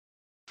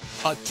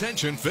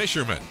Attention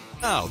fishermen.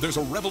 Now there's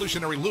a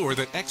revolutionary lure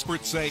that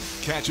experts say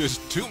catches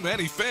too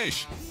many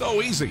fish.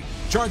 So easy.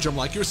 Charge them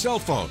like your cell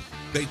phone.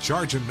 They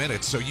charge in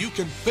minutes so you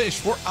can fish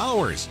for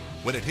hours.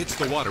 When it hits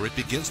the water, it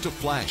begins to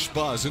flash,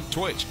 buzz, and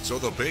twitch, so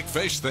the big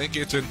fish think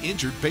it's an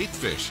injured bait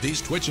fish.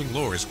 These twitching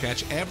lures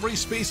catch every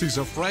species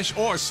of fresh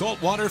or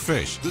saltwater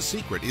fish. The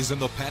secret is in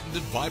the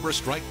patented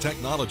VibraStrike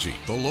technology.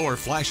 The lure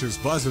flashes,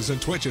 buzzes,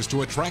 and twitches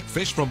to attract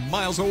fish from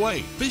miles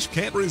away. Fish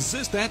can't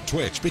resist that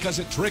twitch because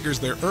it triggers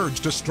their urge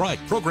to strike,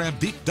 programmed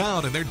deep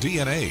down in their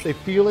DNA. They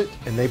feel it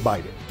and they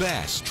bite it.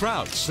 Bass,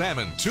 trout,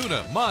 salmon,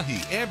 tuna, mahi,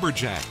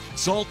 amberjack,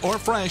 salt or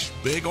fresh,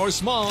 big or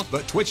small, the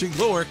twitching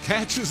lure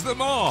catches them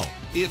all.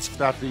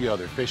 It's After the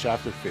other, fish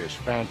after fish.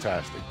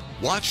 Fantastic.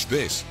 Watch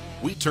this.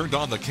 We turned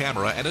on the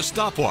camera and a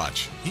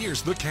stopwatch.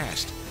 Here's the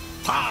cast.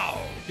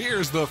 Pow!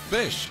 Here's the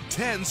fish.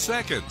 10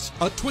 seconds.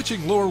 A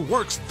twitching lure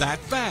works that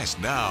fast.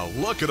 Now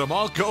look at them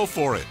all go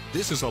for it.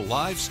 This is a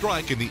live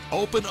strike in the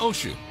open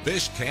ocean.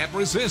 Fish can't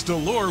resist a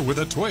lure with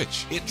a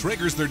twitch. It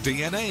triggers their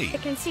DNA. I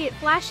can see it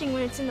flashing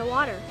when it's in the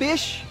water.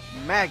 Fish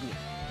magnet.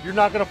 You're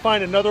not going to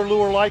find another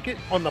lure like it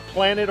on the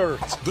planet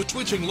Earth. The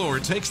twitching lure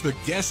takes the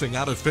guessing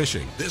out of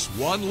fishing. This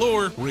one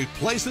lure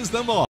replaces them all.